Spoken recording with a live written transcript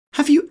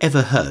Have you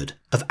ever heard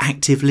of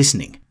active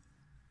listening?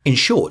 In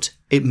short,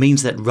 it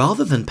means that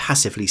rather than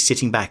passively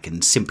sitting back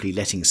and simply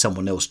letting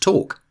someone else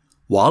talk,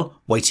 while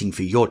waiting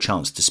for your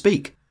chance to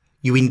speak,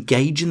 you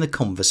engage in the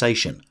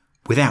conversation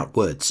without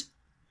words.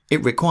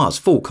 It requires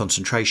full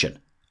concentration,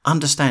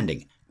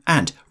 understanding,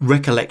 and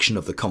recollection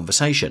of the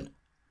conversation.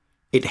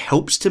 It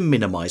helps to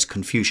minimize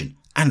confusion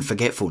and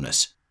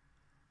forgetfulness.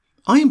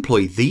 I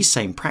employ these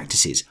same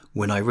practices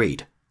when I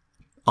read.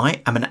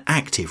 I am an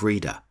active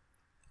reader.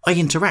 I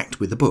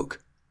interact with the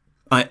book.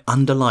 I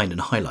underline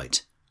and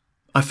highlight.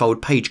 I fold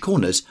page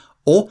corners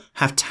or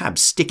have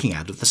tabs sticking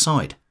out of the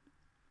side.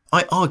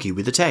 I argue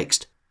with the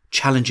text,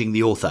 challenging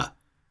the author,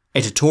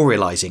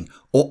 editorializing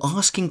or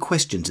asking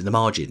questions in the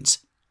margins.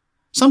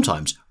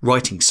 Sometimes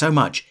writing so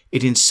much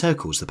it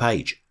encircles the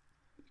page.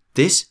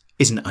 This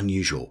isn't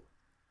unusual.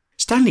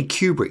 Stanley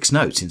Kubrick's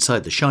notes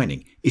inside The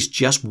Shining is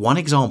just one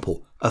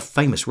example of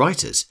famous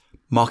writers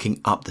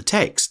marking up the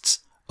texts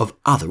of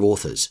other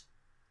authors.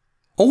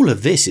 All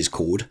of this is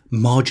called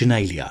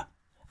marginalia,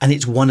 and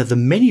it's one of the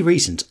many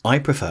reasons I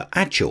prefer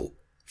actual,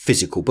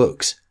 physical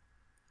books.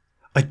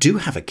 I do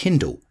have a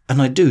Kindle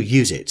and I do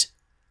use it,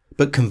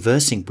 but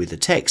conversing with the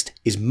text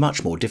is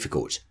much more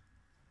difficult.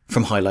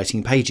 From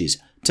highlighting pages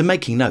to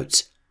making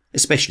notes,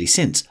 especially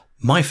since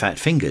my fat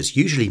fingers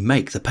usually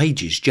make the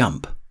pages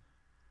jump.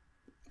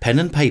 Pen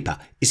and paper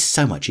is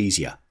so much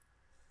easier.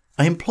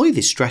 I employ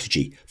this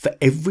strategy for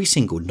every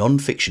single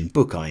non-fiction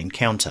book I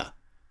encounter,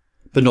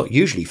 but not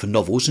usually for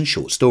novels and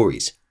short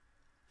stories.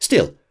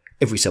 Still,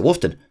 every so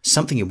often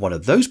something in one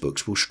of those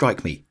books will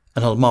strike me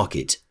and I'll mark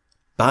it,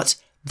 but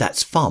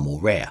that's far more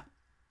rare.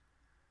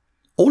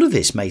 All of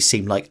this may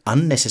seem like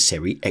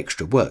unnecessary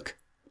extra work,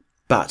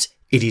 but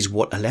it is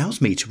what allows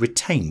me to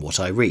retain what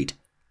I read,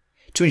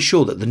 to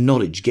ensure that the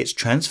knowledge gets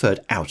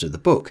transferred out of the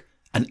book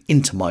and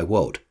into my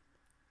world.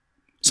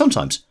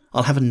 Sometimes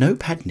I'll have a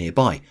notepad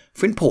nearby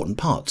for important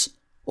parts,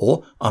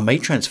 or I may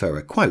transfer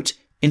a quote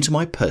into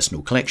my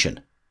personal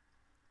collection.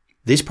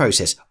 This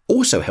process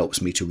also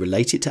helps me to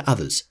relate it to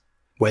others,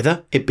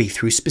 whether it be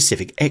through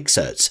specific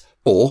excerpts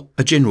or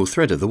a general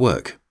thread of the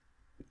work.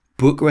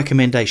 Book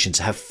recommendations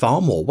have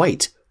far more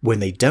weight when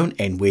they don't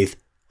end with,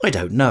 "I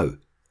don't know,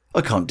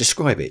 I can't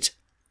describe it,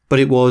 but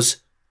it was,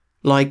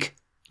 like,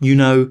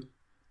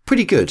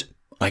 pretty good,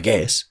 I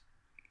guess."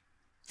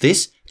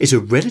 This is a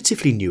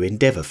relatively new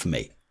endeavour for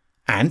me,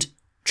 and,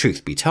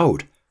 truth be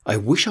told, I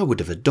wish I would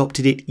have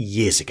adopted it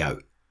years ago.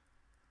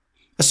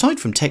 Aside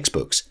from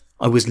textbooks,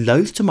 I was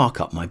loath to mark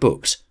up my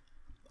books.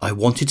 I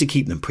wanted to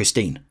keep them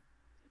pristine.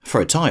 For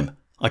a time,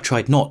 I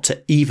tried not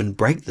to even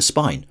break the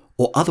spine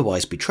or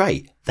otherwise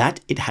betray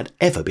that it had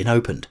ever been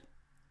opened.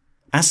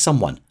 As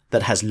someone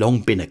that has long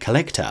been a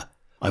collector,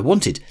 I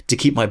wanted to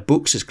keep my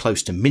books as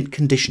close to mint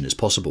condition as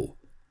possible.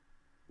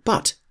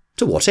 But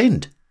to what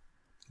end?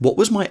 What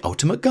was my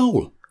ultimate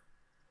goal?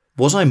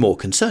 Was I more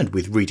concerned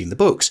with reading the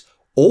books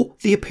or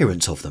the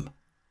appearance of them?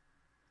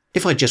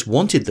 If I just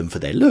wanted them for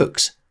their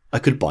looks, I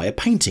could buy a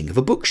painting of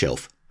a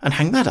bookshelf and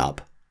hang that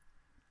up.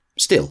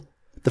 Still,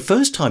 the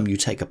first time you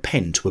take a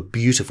pen to a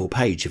beautiful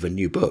page of a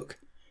new book,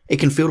 it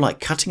can feel like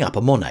cutting up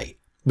a Monet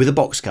with a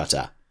box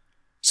cutter.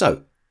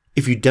 So,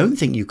 if you don't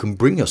think you can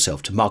bring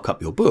yourself to mark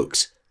up your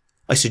books,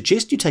 I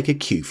suggest you take a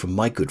cue from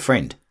my good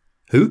friend,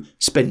 who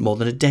spent more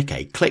than a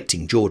decade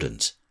collecting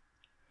Jordans.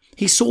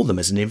 He saw them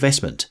as an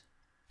investment,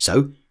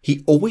 so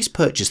he always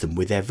purchased them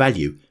with their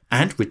value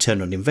and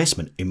return on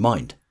investment in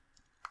mind,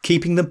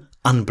 keeping them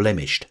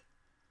unblemished.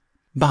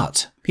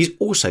 But he's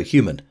also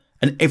human,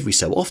 and every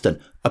so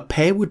often a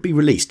pair would be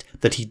released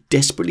that he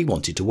desperately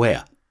wanted to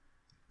wear,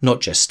 not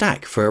just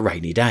stack for a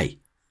rainy day.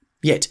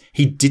 Yet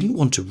he didn't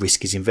want to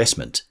risk his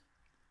investment.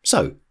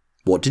 So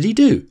what did he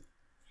do?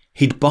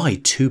 He'd buy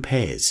 2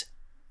 pairs,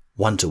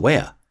 one to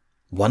wear,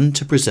 one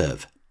to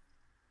preserve.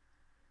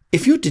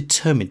 If you're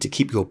determined to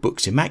keep your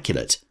books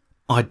immaculate,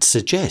 I'd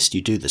suggest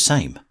you do the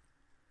same.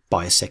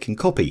 Buy a second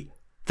copy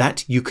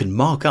that you can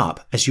mark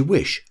up as you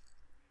wish.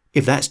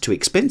 If that's too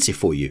expensive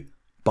for you,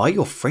 buy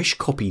your fresh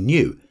copy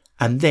new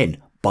and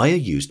then buy a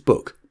used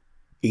book,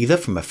 either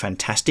from a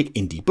fantastic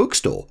indie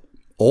bookstore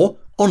or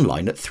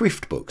online at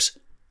thrift books,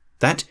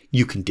 that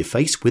you can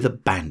deface with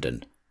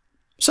abandon.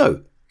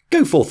 So,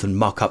 go forth and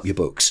mark up your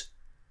books.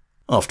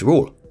 After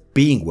all,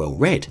 being well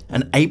read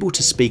and able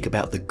to speak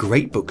about the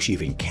great books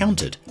you've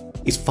encountered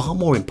is far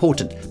more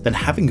important than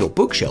having your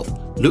bookshelf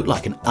look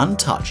like an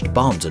untouched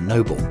Barnes &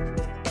 Noble.